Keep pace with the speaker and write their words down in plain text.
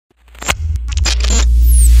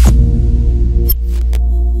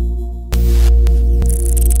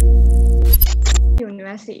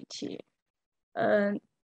message.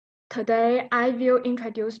 Today, I will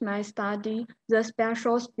introduce my study, the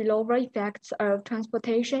special spillover effects of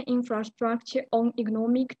transportation infrastructure on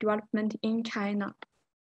economic development in China.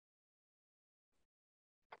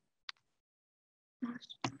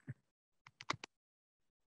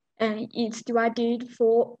 And it's divided in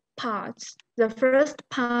 4 parts. The first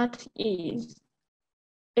part is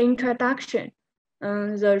introduction.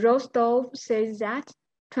 The Rostov says that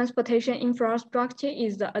transportation infrastructure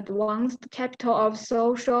is the advanced capital of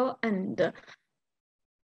social and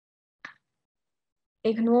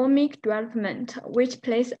economic development, which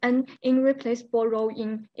plays an irreplaceable role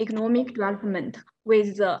in economic development.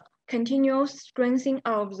 With the continuous strengthening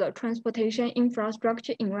of the transportation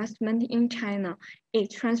infrastructure investment in China,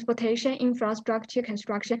 its transportation infrastructure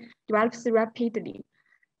construction develops rapidly.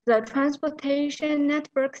 The transportation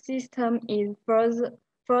network system is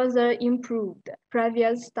further improved.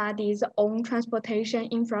 Previous studies on transportation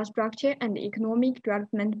infrastructure and economic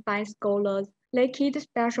development by scholars lacked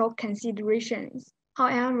special considerations.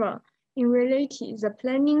 However, in reality, the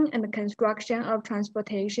planning and construction of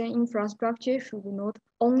transportation infrastructure should not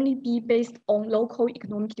only be based on local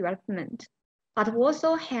economic development, but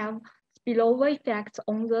also have spillover effects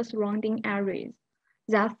on the surrounding areas.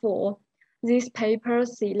 Therefore, this paper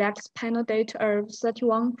selects panel data of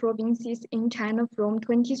 31 provinces in China from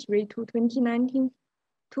 23 to 2019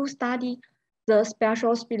 to study the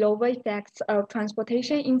special spillover effects of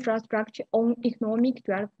transportation infrastructure on economic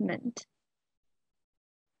development.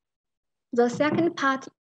 The second part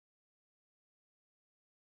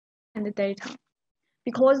and the data.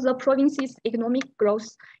 Because the province's economic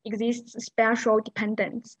growth exists special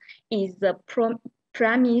dependence is the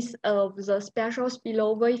premise of the special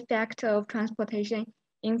spillover effect of transportation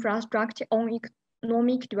infrastructure on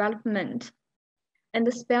economic development. And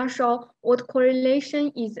the special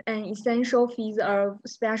autocorrelation is an essential feature of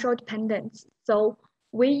special dependence. So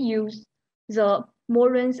we use the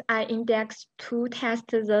Moran's I index to test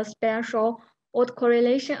the special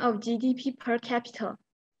autocorrelation of GDP per capita.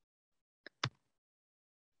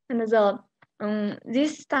 And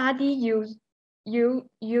this study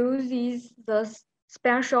uses the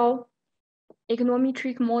special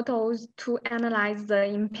econometric models to analyze the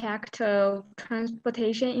impact of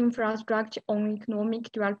transportation infrastructure on economic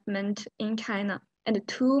development in China and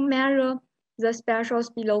to measure the special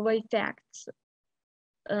spillover effects.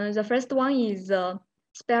 The first one is the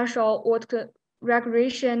special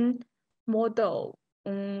auto-regression model.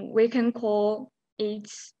 We can call it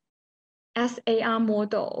SAR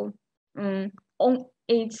model.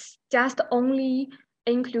 It's just only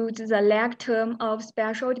includes the lag term of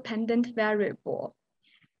special dependent variable.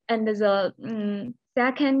 And the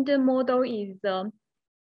second model is the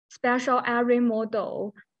special array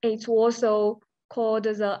model. It's also called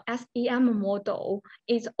the SEM model.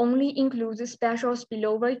 It only includes special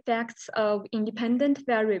spillover effects of independent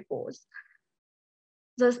variables.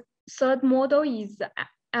 The third model is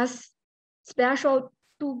special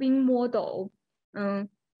Dubin model.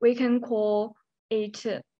 We can call it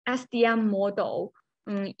SDM model.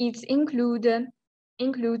 It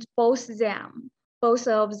includes both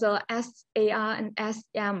of the SAR and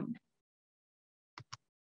SM.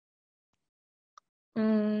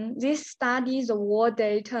 These studies, the raw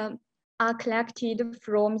data are collected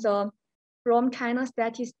from China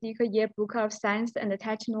Statistical Yearbook of Science and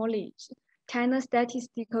Technology, China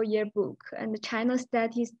Statistical Yearbook, and China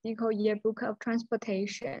Statistical Yearbook of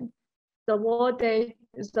Transportation. The raw data,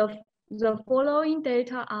 the following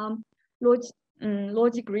data are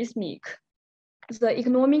logarithmic. The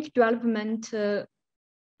economic development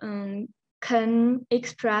can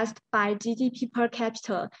expressed by GDP per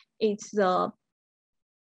capita. It's the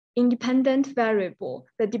independent variable.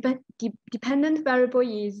 The dependent variable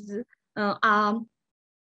is the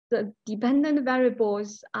dependent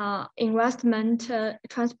variables are investment,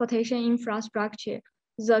 transportation infrastructure,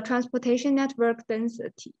 the transportation network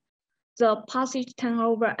density, the passage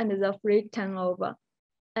turnover, and the freight turnover.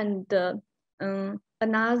 And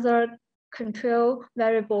another control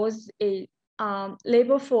variables is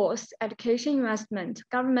labor force, education investment,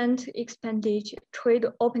 government expenditure, trade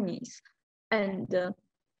openings, and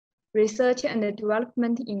research and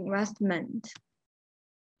development investment.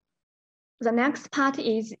 The next part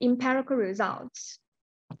is empirical results.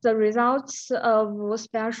 The results of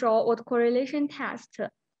special autocorrelation test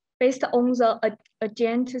based on the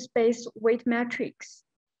agent space weight matrix.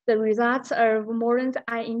 The results of Moran's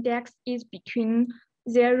I index is between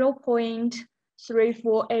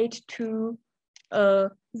 0.348 to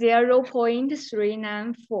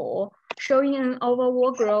 0.394, showing an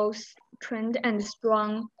overall growth trend and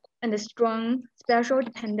strong and strong spatial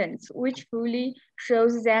dependence, which fully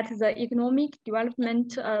shows that the economic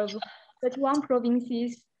development of 31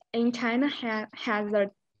 provinces in China has a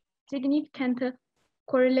significant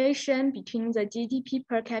correlation between the GDP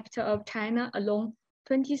per capita of China along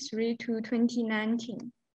 23 to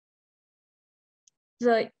 2019.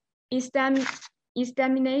 The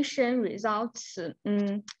examination results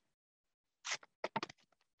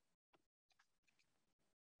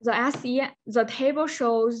the table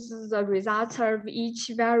shows the results of each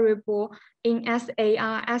variable in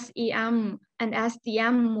SAR, SEM, and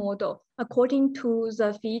SDM model according to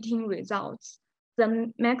the fitting results.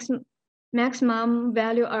 The maximum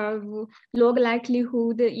value of log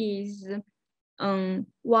likelihood is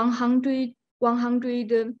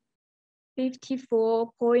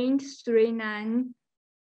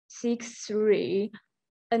 154.3963,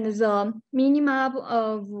 and the minimum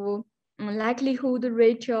of likelihood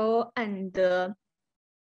ratio and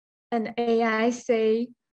AIC,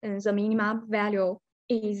 and the minimum value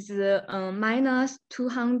is minus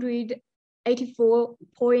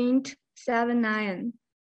 284.79.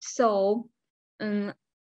 So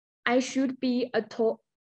I should be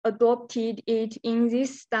adopted it in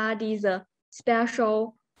this study, the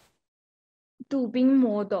special Dubin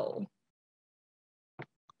model.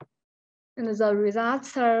 And the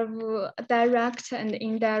results of direct and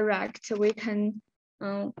indirect, we can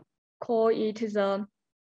call it the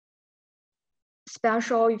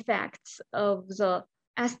special effects of the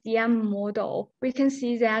SDM model. We can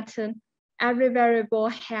see that every variable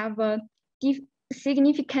have a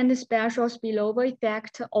significant spatial spillover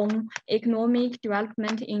effect on economic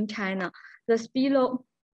development in China. The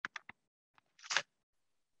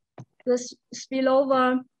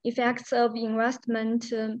spillover effects of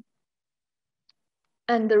investment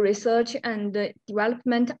and the research and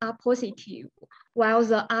development are positive, while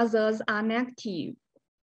the others are negative.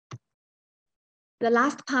 The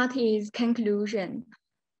last part is conclusion.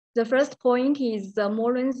 The first point is the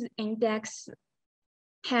Moran's index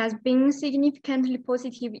has been significantly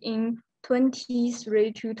positive in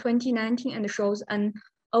 23 to 2019 and shows an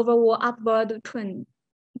overall upward trend,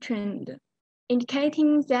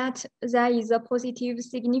 indicating that there is a positive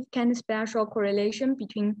significant spatial correlation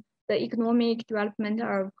between the economic development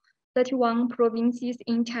of 31 provinces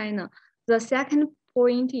in China. The second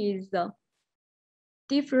point is the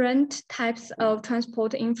different types of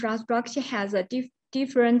transport infrastructure has a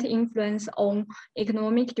different influence on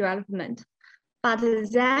economic development, but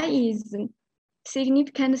there is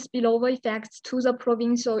significant spillover effects to the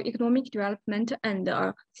provincial economic development and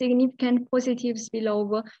a significant positive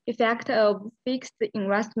spillover effect of fixed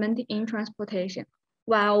investment in transportation,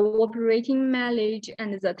 while operating mileage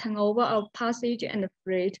and the turnover of passage and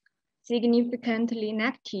freight significantly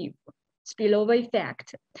negative spillover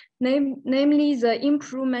effect. Namely, the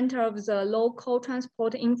improvement of the local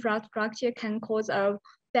transport infrastructure can cause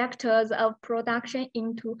factors of production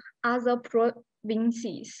into other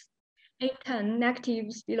provinces. In turn, negative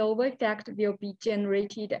spillover effect will be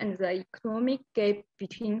generated and the economic gap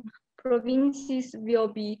between provinces will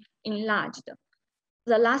be enlarged.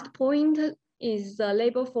 The last point is the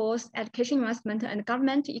labor force, education investment, and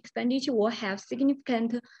government expenditure will have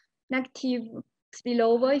significant negative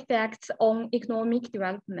spillover effects on economic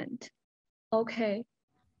development. Okay,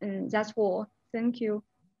 and that's all. Thank you.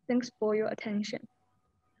 Thanks for your attention.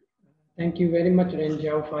 Thank you very much,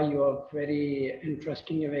 Renjiao, for your very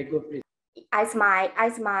interesting and very good presentation. As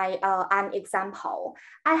an example,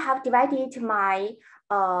 I have divided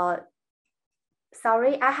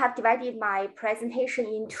my presentation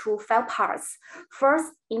into 5 parts.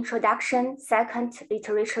 First, introduction. Second,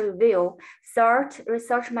 literature review. Third,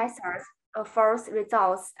 research methods. Fourth,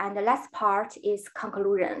 results. And the last part is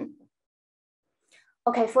conclusion.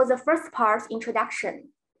 Okay, for the first part,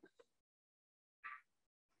 introduction.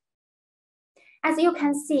 As you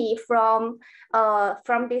can see from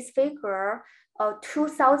this figure,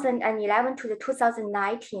 2011 to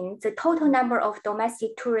 2019, the total number of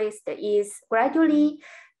domestic tourists is gradually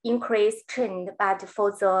increased trend, but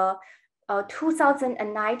for the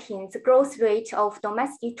 2019, the growth rate of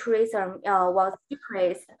domestic tourism was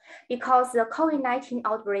decreased because the COVID-19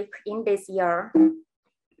 outbreak in this year.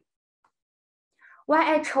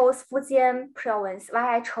 Why I chose Fujian province,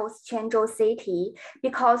 why I chose Quanzhou city,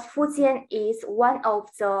 because Fujian is one of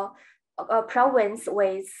the province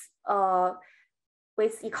with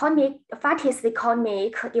fastest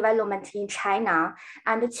economic development in China,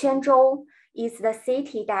 and Quanzhou is the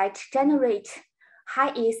city that generates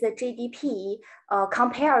highest GDP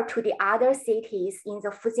compared to the other cities in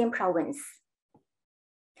the Fujian province.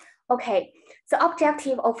 Okay, the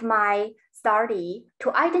objective of my study to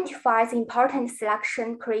identify the important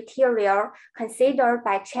selection criteria considered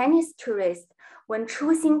by Chinese tourists when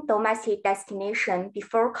choosing domestic destination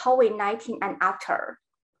before COVID-19 and after.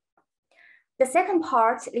 The second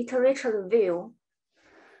part, literature review.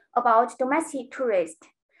 About domestic tourists,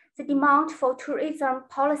 the demand for tourism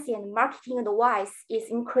policy and marketing advice is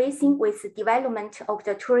increasing with the development of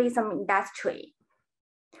the tourism industry.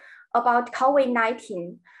 About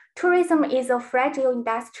COVID-19, tourism is a fragile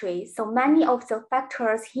industry, so many of the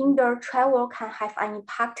factors hinder travel can have an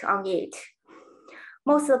impact on it.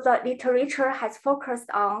 Most of the literature has focused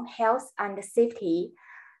on health and safety.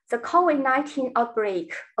 The COVID-19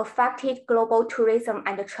 outbreak affected global tourism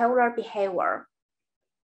and traveler behavior.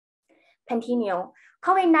 Continue.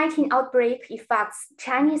 COVID-19 outbreak affects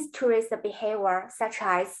Chinese tourist behavior, such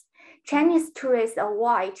as Chinese tourists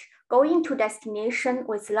avoid going to destinations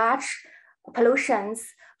with large pollutions,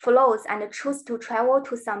 flows, and choose to travel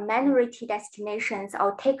to some minority destinations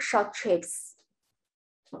or take short trips.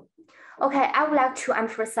 Okay, I would like to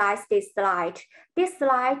emphasize this slide. This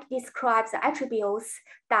slide describes the attributes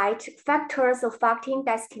that factors affecting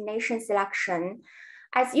destination selection.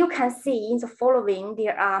 As you can see in the following,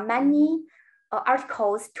 there are many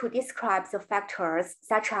articles to describe the factors,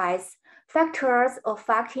 such as factors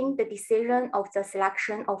affecting the decision of the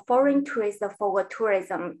selection of foreign tourists for a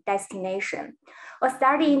tourism destination. A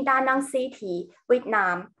study in Da Nang City,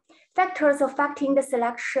 Vietnam, factors affecting the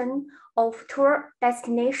selection of tour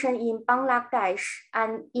destination in Bangladesh,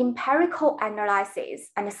 and empirical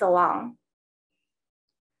analysis, and so on.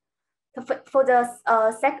 For the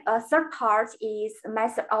third part is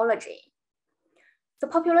methodology. The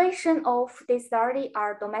population of this study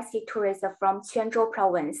are domestic tourists from Quanzhou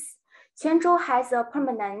province. Quanzhou has a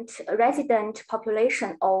permanent resident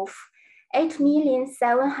population of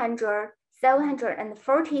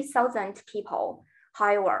 8,740,000 people.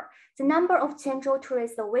 However, the number of Quanzhou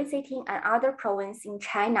tourists visiting another province in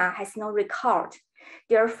China has no record.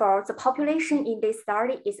 Therefore, the population in this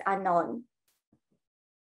study is unknown.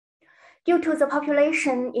 Due to the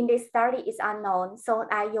population in this study is unknown, so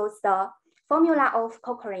I use the formula of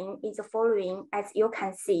Cochrane is the following, as you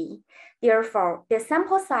can see. Therefore, the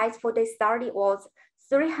sample size for this study was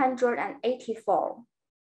 384.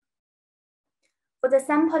 For the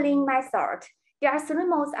sampling method, there are 3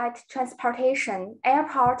 modes at transportation: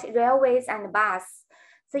 airport, railways, and bus.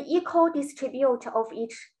 The equal distribute of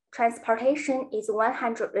each transportation is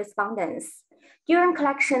 100 respondents. During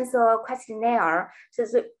collection of the questionnaire,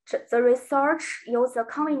 the research used a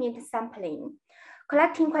convenient sampling,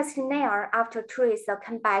 collecting questionnaire after tourists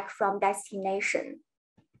come back from destination.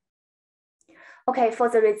 Okay, for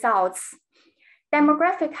the results,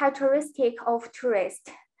 demographic characteristic of tourists.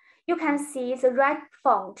 You can see the red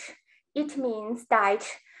font. It means that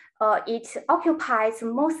it occupies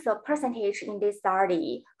most percentage in this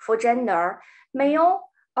study. For gender, male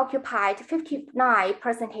occupied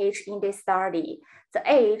 59% in this study. The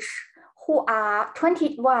age, who are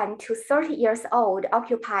 21 to 30 years old,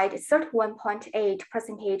 occupied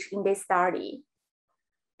 31.8% in this study.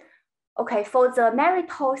 Okay, for the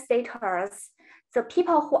marital status, the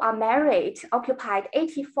people who are married occupied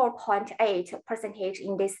 84.8%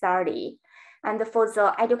 in this study. And for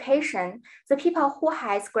the education, the people who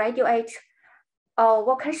has graduate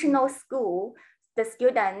vocational school, the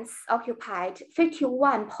students occupied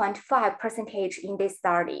 51.5% in this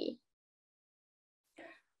study.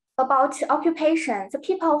 About occupation, the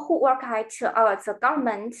people who work at the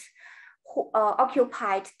government who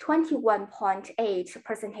occupied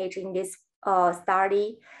 21.8% in this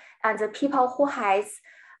study, and the people who has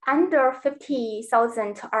under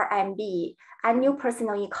 50,000 RMB annual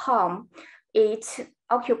personal income, it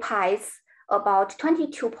occupies about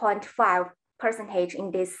 22.5%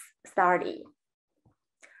 in this study.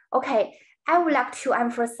 Okay, I would like to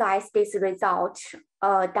emphasize this result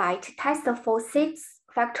that test for 6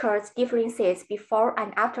 factors differences before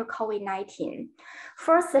and after COVID-19.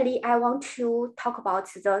 Firstly, I want to talk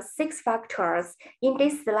about the 6 factors. In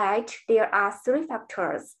this slide, there are 3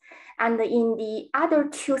 factors. And in the other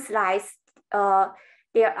 2 slides,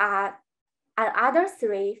 there are other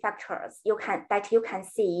 3 factors that you can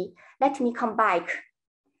see. Let me come back.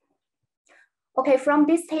 Okay, from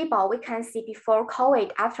this table, we can see before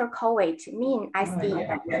COVID, after COVID, mean SD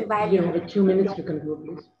p-value. You have 2 minutes to conclude,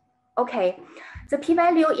 please. Okay, the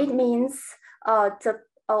p-value, it means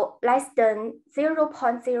less than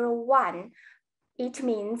 0.01. It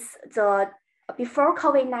means the before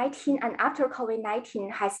COVID-19 and after COVID-19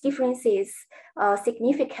 has differences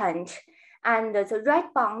significant. And the red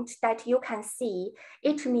band that you can see,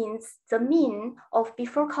 it means the mean of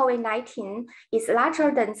before COVID-19 is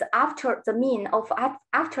larger than the mean of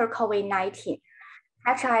after COVID-19,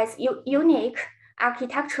 such as unique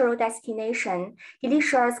architectural destination,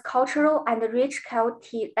 delicious cultural and rich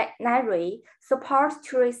culinary, support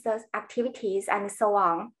tourist activities, and so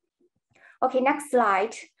on. Okay, next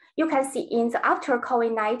slide. You can see in the after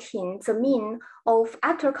COVID-19, the mean of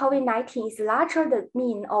after COVID-19 is larger than the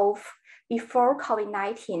mean of before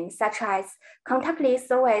COVID-19, such as contactless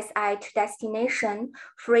service at destination,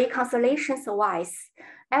 free consultation service,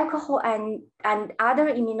 alcohol and other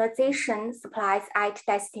immunization supplies at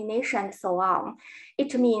destination, and so on.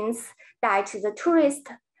 It means that the tourists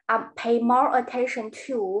pay more attention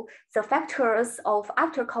to the factors of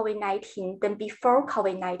after COVID-19 than before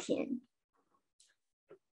COVID-19.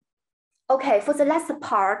 Okay, for the last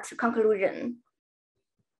part, conclusion.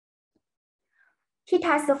 He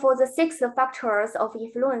tested for the 6 factors of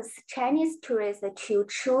influence Chinese tourists to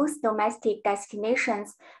choose domestic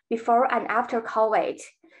destinations before and after COVID.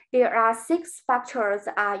 There are 6 factors: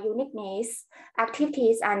 uniqueness,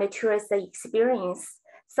 activities and tourist experience,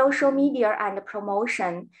 social media and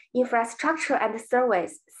promotion, infrastructure and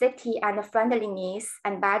service, safety and friendliness,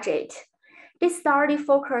 and budget. This study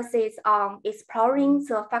focuses on exploring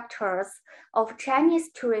the factors of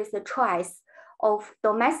Chinese tourist choice of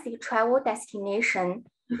domestic travel destination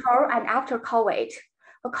before and after COVID.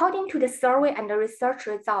 According to the survey and the research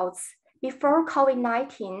results, before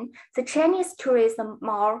COVID-19, the Chinese tourists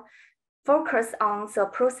more focused on the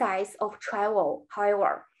process of travel.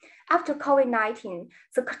 However, after COVID-19,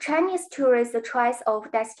 the Chinese tourist choice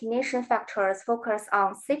of destination factors focus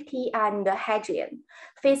on safety and hygiene.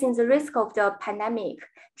 Facing the risk of the pandemic,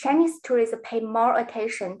 Chinese tourists pay more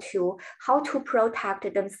attention to how to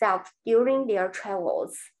protect themselves during their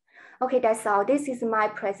travels. Okay, that's all. This is my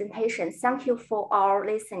presentation. Thank you for all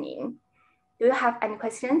listening. Do you have any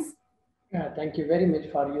questions? Thank you very much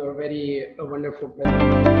for your very wonderful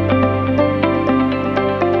presentation.